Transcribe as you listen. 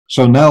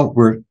So now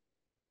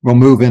we'll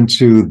move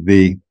into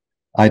the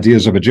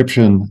ideas of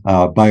Egyptian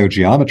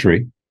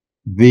biogeometry.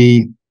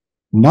 The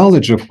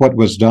knowledge of what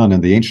was done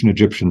in the ancient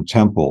Egyptian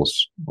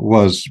temples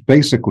was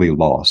basically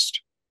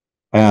lost.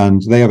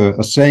 And they have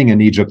a saying in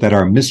Egypt that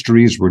our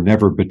mysteries were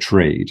never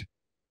betrayed,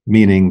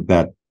 meaning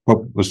that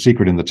what was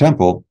secret in the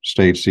temple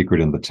stayed secret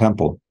in the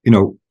temple. You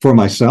know, for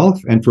myself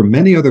and for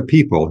many other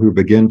people who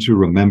begin to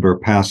remember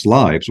past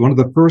lives, one of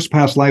the first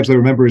past lives they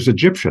remember is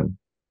Egyptian.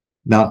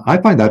 Now, I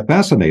find that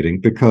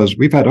fascinating because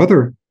we've had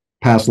other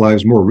past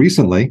lives more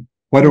recently.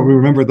 Why don't we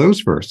remember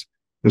those first?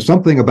 There's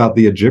something about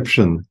the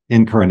Egyptian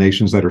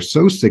incarnations that are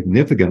so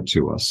significant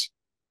to us.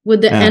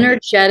 Would the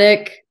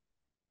energetic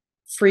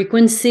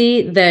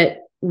frequency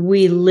that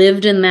we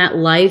lived in that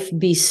life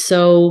be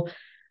so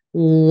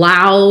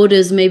loud,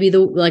 is maybe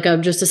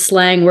just a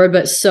slang word,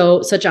 but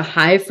such a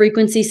high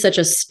frequency, such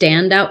a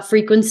standout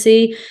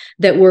frequency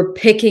that we're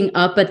picking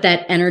up at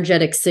that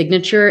energetic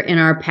signature in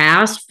our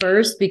past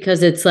first,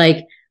 because it's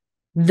like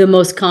the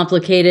most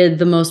complicated,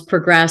 the most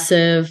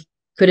progressive?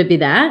 Could it be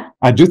that?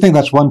 I do think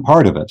that's one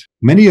part of it.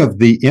 Many of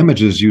the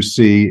images you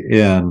see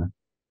in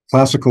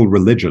classical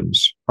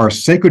religions are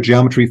sacred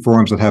geometry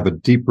forms that have a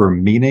deeper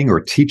meaning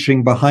or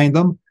teaching behind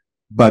them,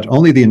 but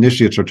only the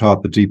initiates are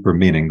taught the deeper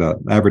meaning. The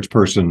average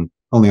person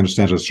only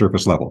understands at a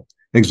surface level.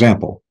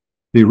 Example,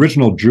 the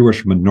original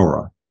Jewish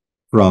menorah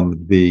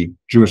from the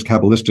Jewish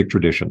Kabbalistic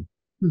tradition.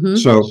 Mm-hmm.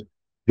 So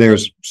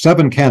there's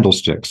 7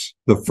 candlesticks.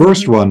 The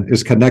first one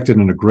is connected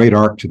in a great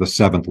arc to the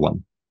 7th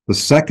one. The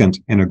second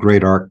in a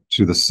great arc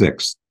to the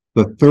 6th.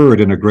 The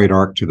third in a great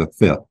arc to the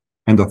 5th.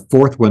 And the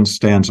 4th one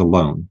stands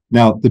alone.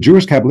 Now, the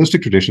Jewish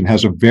Kabbalistic tradition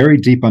has a very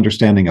deep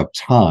understanding of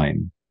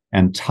time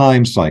and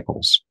time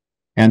cycles.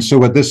 And so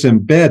what this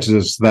embeds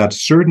is that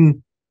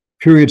certain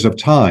periods of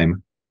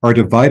time are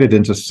divided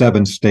into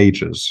 7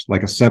 stages,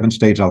 like a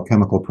 7-stage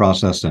alchemical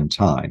process in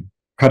time.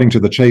 Cutting to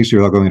the chase here,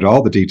 without going into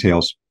all the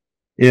details,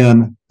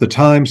 in the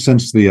time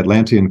since the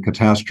Atlantean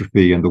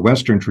catastrophe in the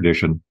Western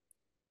tradition,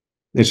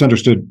 it's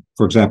understood,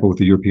 for example, with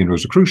the European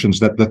Rosicrucians,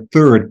 that the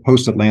 3rd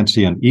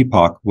post-Atlantean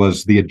epoch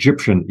was the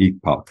Egyptian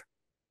epoch.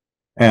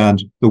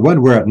 And the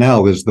one we're at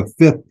now is the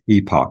 5th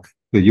epoch,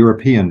 the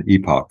European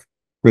epoch,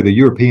 where the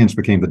Europeans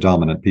became the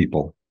dominant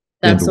people.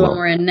 That's the one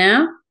we're in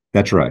now?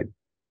 That's right.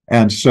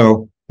 And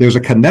so there's a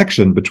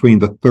connection between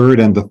the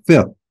 3rd and the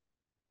 5th,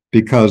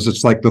 because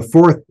it's like the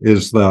 4th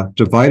is the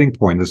dividing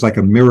point. It's like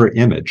a mirror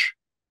image.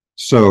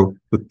 So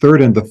the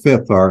 3rd and the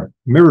 5th are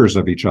mirrors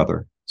of each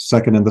other,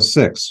 2nd and the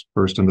 6th,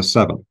 1st and the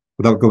 7th.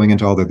 Without going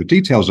into all the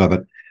details of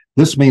it,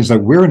 this means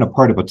that we're in a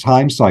part of a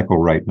time cycle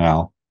right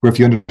now, where if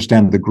you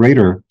understand the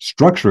greater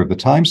structure of the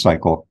time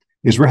cycle,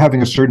 is we're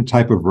having a certain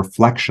type of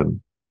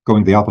reflection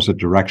going the opposite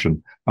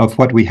direction of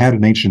what we had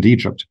in ancient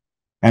Egypt.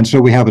 And so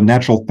we have a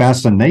natural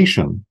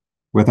fascination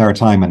with our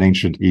time in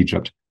ancient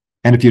Egypt.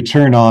 And if you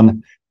turn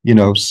on,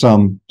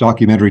 some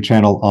documentary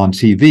channel on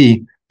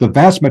TV, the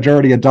vast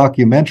majority of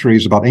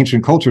documentaries about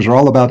ancient cultures are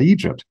all about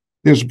Egypt.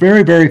 There's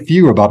very, very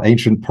few about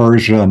ancient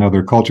Persia and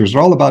other cultures.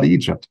 They're all about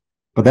Egypt.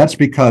 But that's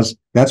because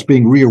that's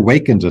being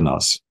reawakened in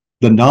us.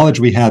 The knowledge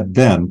we had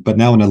then, but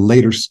now in a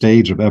later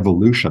stage of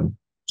evolution.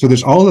 So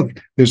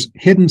there's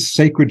hidden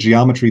sacred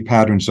geometry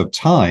patterns of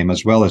time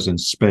as well as in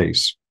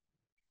space.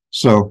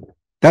 So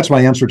that's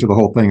my answer to the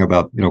whole thing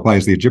about, why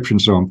is the Egyptian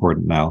so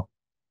important now?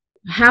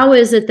 How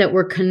is it that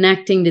we're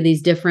connecting to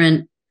these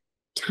different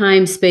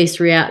time-space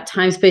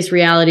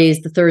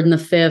realities, the 3rd and the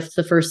 5th,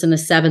 the 1st and the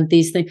 7th,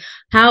 these things?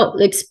 How,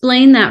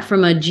 explain that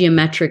from a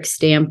geometric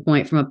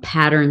standpoint, from a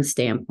pattern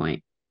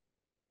standpoint.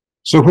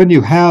 So when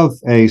you have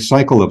a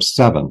cycle of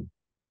 7,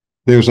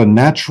 there's a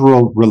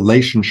natural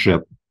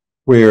relationship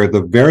where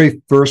the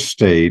very first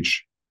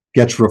stage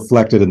gets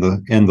reflected in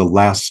the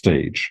last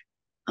stage.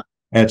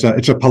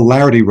 It's a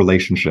polarity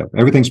relationship.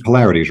 Everything's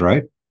polarities,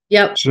 right?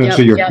 Yep. So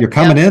you're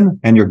coming in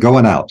and you're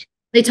going out.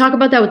 They talk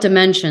about that with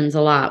dimensions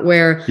a lot,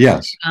 where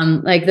yes,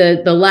 like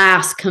the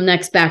last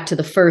connects back to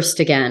the first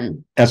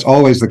again. That's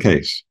always the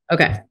case.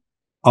 Okay.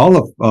 All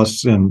of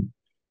us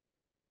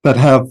that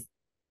have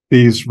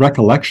these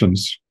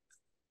recollections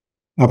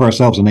of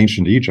ourselves in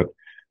ancient Egypt,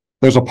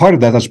 there's a part of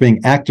that that's being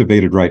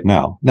activated right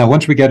now. Now,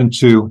 once we get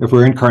into, if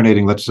we're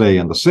incarnating, let's say,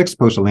 in the 6th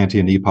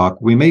post-Atlantean epoch,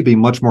 we may be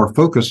much more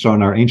focused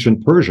on our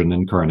ancient Persian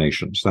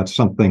incarnations. That's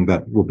something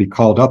that will be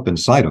called up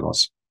inside of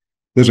us.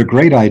 There's a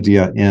great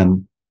idea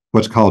in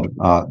what's called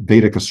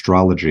Vedic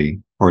astrology,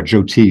 or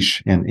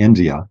Jyotish in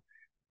India,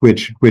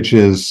 which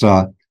is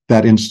that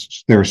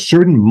there are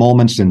certain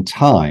moments in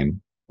time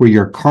where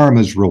your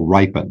karmas will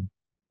ripen.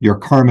 Your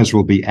karmas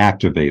will be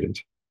activated.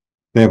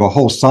 They have a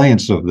whole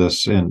science of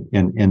this in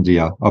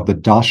India, of the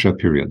dasha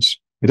periods.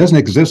 It doesn't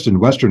exist in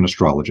Western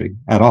astrology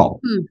at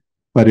all.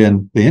 But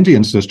in the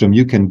Indian system,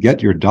 you can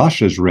get your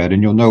dashas read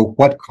and you'll know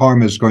what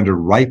karma is going to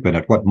ripen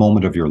at what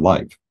moment of your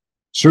life.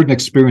 Certain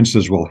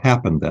experiences will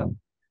happen then.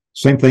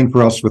 Same thing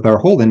for us with our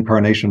whole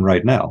incarnation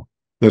right now.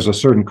 There's a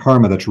certain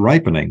karma that's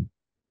ripening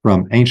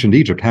from ancient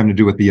Egypt, having to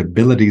do with the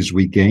abilities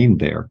we gained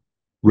there,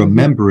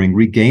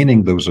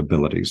 regaining those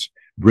abilities,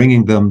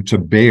 bringing them to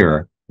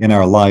bear in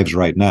our lives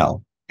right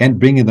now. and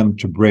bringing them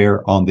to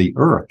bear on the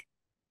earth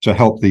to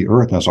help the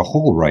earth as a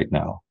whole right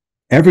now.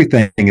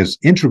 Everything is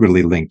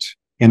integrally linked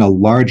in a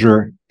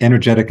larger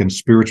energetic and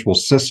spiritual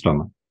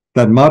system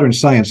that modern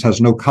science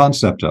has no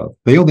concept of.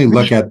 They only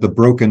look at the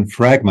broken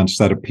fragments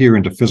that appear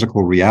into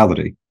physical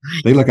reality.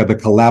 They look at the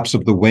collapse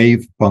of the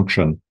wave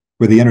function,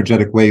 where the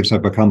energetic waves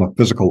have become a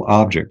physical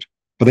object,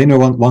 but they no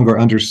longer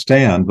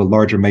understand the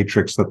larger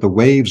matrix that the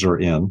waves are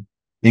in,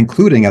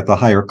 including at the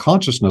higher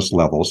consciousness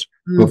levels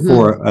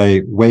before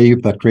a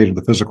wave that created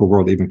the physical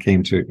world even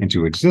came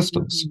into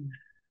existence.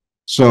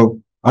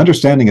 So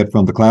understanding it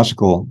from the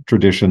classical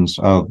traditions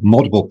of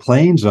multiple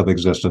planes of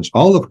existence,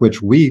 all of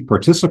which we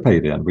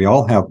participate in, we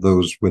all have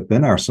those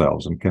within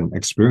ourselves and can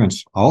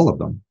experience all of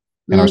them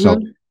in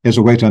ourselves, is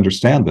a way to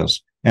understand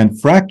this. And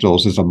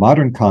fractals is a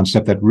modern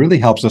concept that really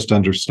helps us to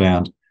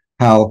understand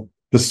how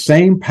the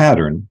same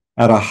pattern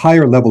at a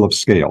higher level of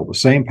scale, the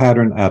same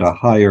pattern at a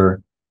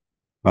higher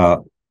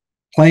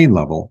plane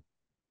level,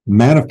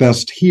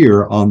 manifest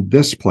here on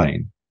this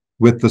plane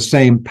with the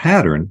same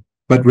pattern,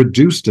 but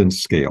reduced in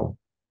scale.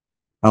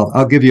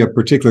 I'll give you a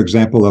particular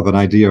example of an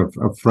idea of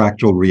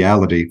fractal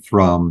reality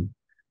from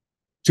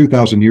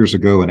 2,000 years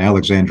ago in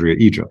Alexandria,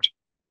 Egypt.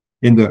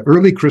 In the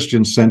early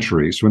Christian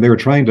centuries, when they were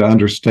trying to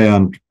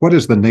understand what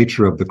is the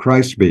nature of the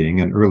Christ being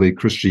in early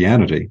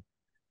Christianity,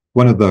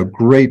 one of the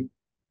great,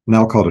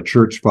 now called a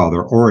church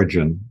father,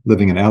 Origen,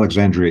 living in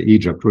Alexandria,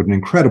 Egypt, wrote an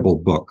incredible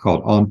book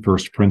called On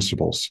First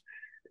Principles.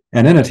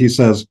 And in it, he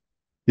says,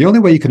 the only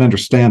way you can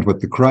understand what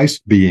the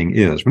Christ being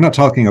is, we're not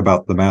talking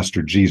about the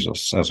Master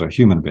Jesus as a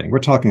human being. We're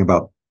talking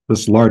about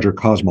this larger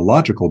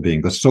cosmological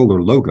being, the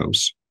solar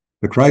logos,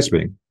 the Christ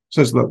being.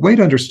 Says the way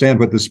to understand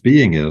what this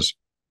being is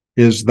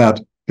that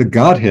the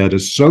Godhead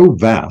is so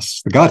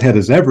vast. The Godhead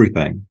is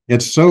everything.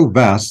 It's so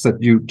vast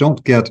that you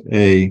don't get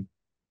a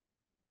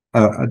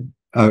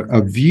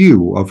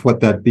view of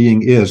what that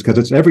being is because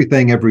it's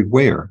everything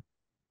everywhere.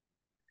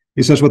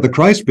 He says what the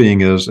Christ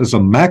being is a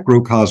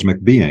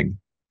macrocosmic being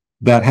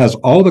that has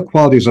all the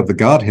qualities of the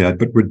Godhead,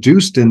 but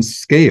reduced in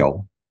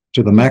scale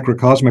to the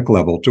macrocosmic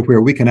level to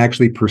where we can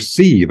actually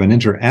perceive and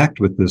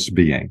interact with this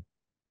being.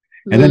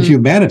 And then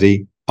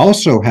humanity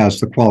also has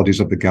the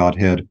qualities of the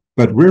Godhead,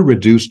 but we're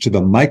reduced to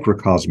the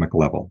microcosmic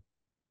level.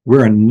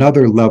 We're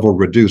another level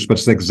reduced, but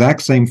it's the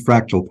exact same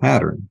fractal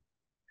pattern.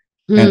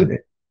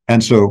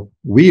 And so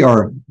we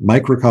are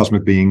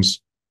microcosmic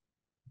beings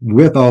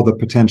with all the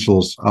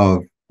potentials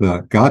of the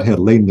Godhead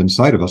latent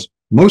inside of us,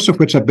 most of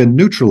which have been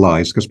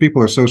neutralized because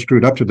people are so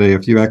screwed up today.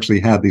 If you actually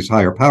had these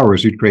higher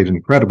powers, you'd create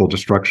incredible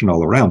destruction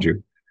all around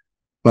you.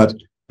 But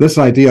this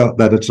idea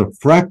that it's a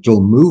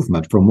fractal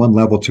movement from one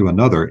level to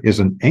another is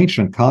an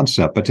ancient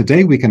concept, but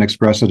today we can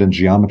express it in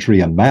geometry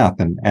and math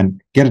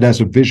and get it as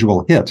a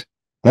visual hit.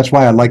 That's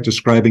why I like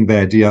describing the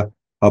idea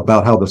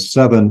about how the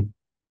 7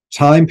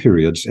 time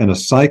periods in a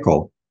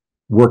cycle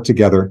work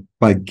together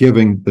by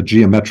giving the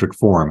geometric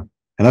form.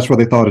 And that's what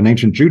they thought in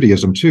ancient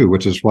Judaism too,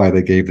 which is why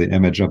they gave the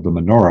image of the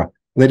menorah.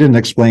 They didn't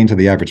explain to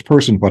the average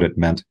person what it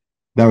meant.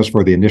 That was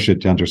for the initiate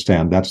to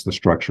understand. That's the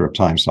structure of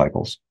time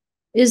cycles.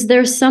 Is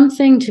there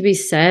something to be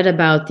said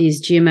about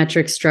these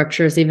geometric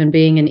structures? Even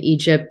being in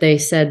Egypt, they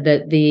said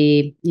that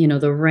the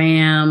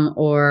ram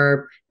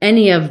or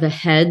any of the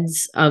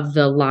heads of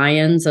the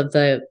lions of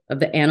the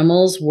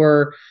animals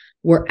were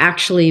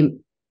actually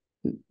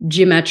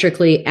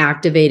geometrically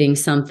activating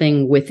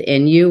something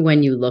within you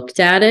when you looked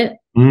at it.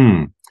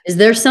 Is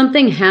there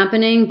something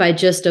happening by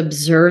just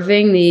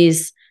observing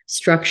these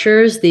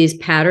structures, these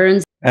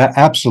patterns?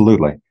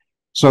 Absolutely.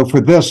 So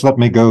for this, let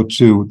me go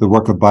to the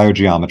work of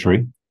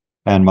biogeometry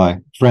and my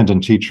friend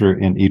and teacher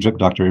in Egypt,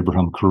 Dr.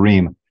 Ibrahim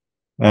Karim.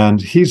 And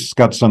he's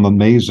got some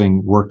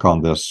amazing work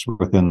on this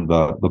within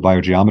the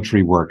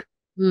biogeometry work.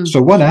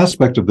 So one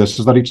aspect of this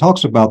is that he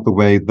talks about the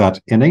way that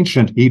in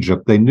ancient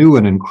Egypt, they knew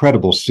an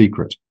incredible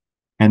secret.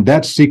 And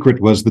that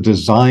secret was the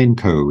design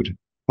code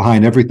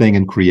behind everything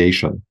in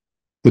creation.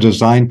 The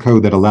design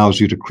code that allows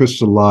you to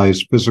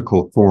crystallize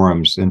physical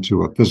forms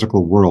into a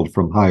physical world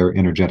from higher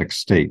energetic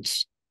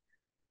states.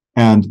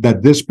 And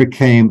that this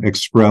became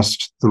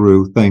expressed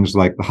through things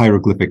like the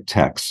hieroglyphic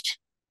text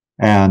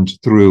and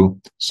through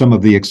some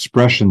of the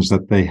expressions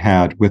that they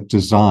had with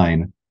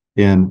design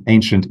in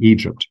ancient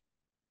Egypt.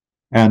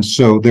 And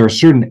so there are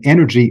certain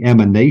energy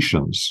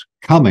emanations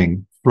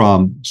coming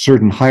from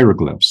certain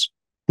hieroglyphs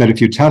that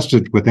if you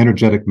tested with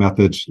energetic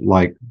methods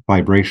like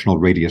vibrational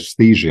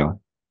radiesthesia,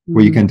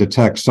 where you can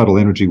detect subtle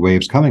energy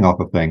waves coming off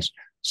of things,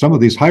 some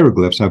of these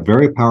hieroglyphs have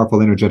very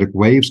powerful energetic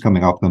waves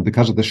coming off them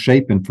because of the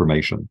shape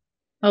information.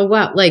 Oh,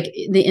 wow. Like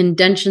the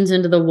indentions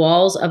into the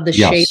walls of the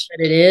shape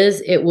that it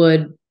is, it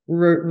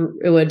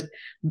would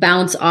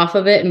bounce off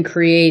of it and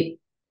create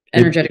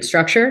energetic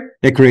structure?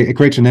 It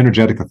creates an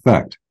energetic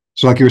effect.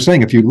 So like you were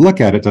saying, if you look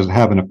at it, does it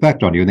have an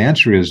effect on you? And the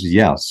answer is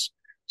yes.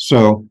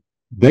 So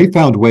they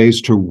found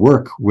ways to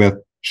work with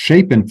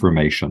shape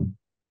information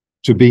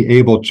to be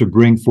able to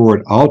bring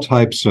forward all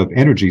types of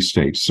energy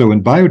states. So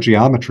in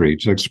biogeometry,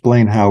 to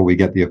explain how we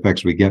get the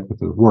effects we get with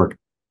the work,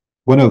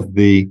 one of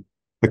the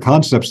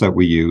concepts that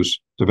we use,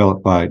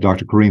 developed by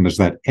Dr. Karim, is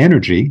that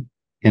energy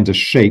into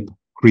shape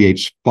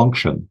creates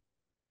function.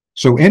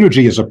 So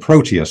energy is a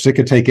proteus. It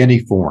could take any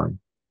form.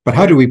 But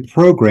how do we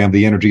program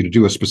the energy to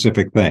do a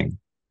specific thing?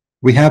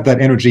 We have that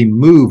energy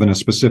move in a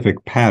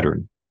specific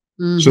pattern.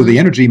 So the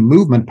energy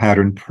movement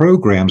pattern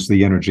programs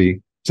the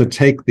energy to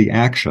take the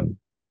action.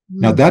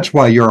 Now, that's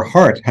why your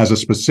heart has a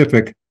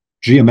specific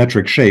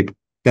geometric shape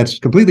that's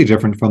completely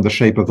different from the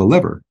shape of the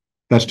liver.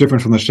 That's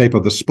different from the shape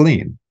of the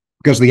spleen,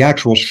 because the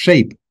actual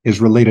shape is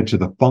related to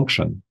the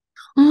function.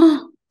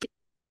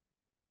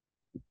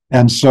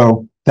 And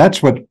so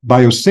that's what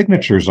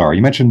biosignatures are.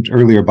 You mentioned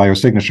earlier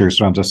biosignatures,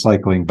 so I'm just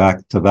cycling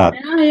back to that.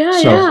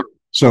 Yeah.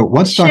 So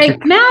once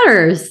shape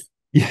matters.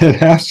 Yeah,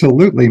 it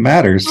absolutely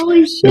matters.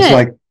 Holy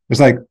shit. It's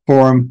like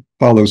form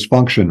follows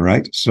function,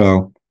 right?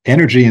 So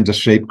energy into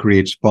shape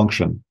creates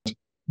function.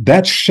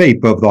 That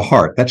shape of the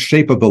heart, that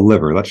shape of the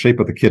liver, that shape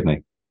of the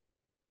kidney,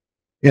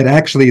 it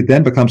actually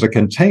then becomes a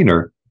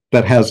container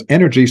that has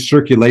energy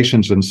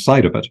circulations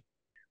inside of it.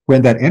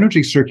 When that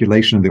energy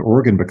circulation in the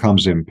organ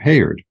becomes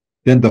impaired,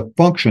 then the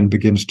function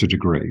begins to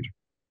degrade.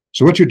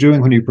 So what you're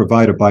doing when you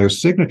provide a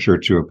biosignature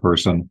to a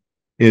person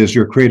is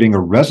you're creating a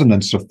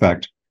resonance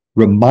effect,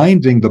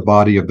 reminding the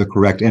body of the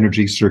correct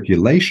energy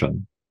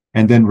circulation,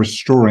 and then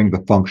restoring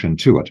the function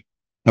to it.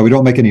 Now, we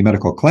don't make any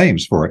medical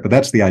claims for it, but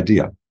that's the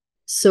idea.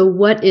 So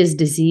what is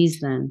disease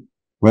then?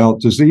 Well,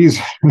 disease,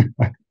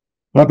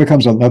 that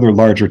becomes another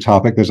larger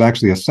topic. There's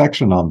actually a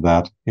section on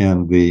that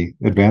in the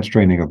advanced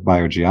training of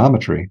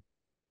biogeometry.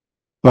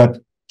 But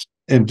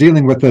in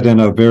dealing with it in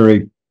a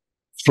very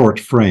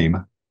short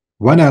frame,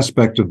 one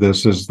aspect of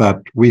this is that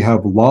we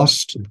have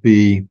lost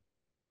the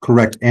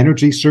correct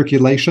energy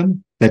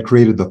circulation that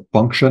created the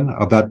function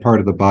of that part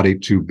of the body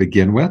to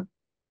begin with.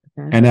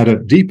 And at a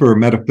deeper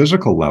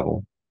metaphysical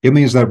level, it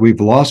means that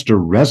we've lost a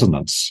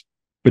resonance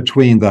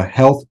between the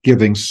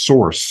health-giving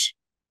source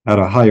at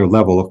a higher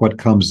level of what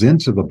comes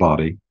into the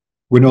body.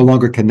 We're no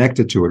longer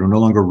connected to it. We're no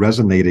longer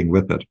resonating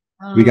with it.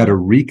 We got to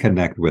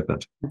reconnect with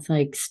it. It's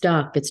like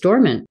stuck. It's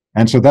dormant.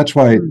 And so that's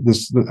why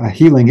this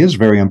healing is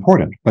very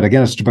important. But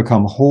again, it's to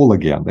become whole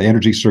again. The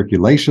energy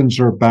circulations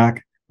are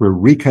back. We're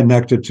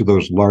reconnected to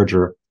those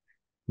larger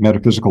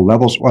metaphysical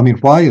levels. I mean,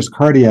 why is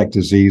cardiac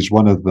disease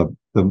one of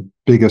the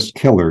biggest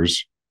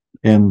killers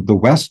in the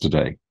West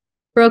today?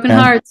 Broken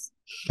hearts.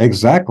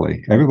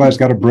 Exactly. Everybody's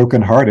got a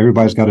broken heart.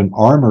 Everybody's got an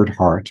armored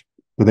heart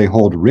that they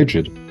hold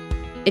rigid.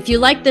 If you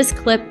like this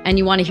clip and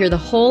you want to hear the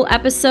whole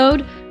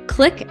episode,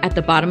 click at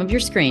the bottom of your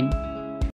screen.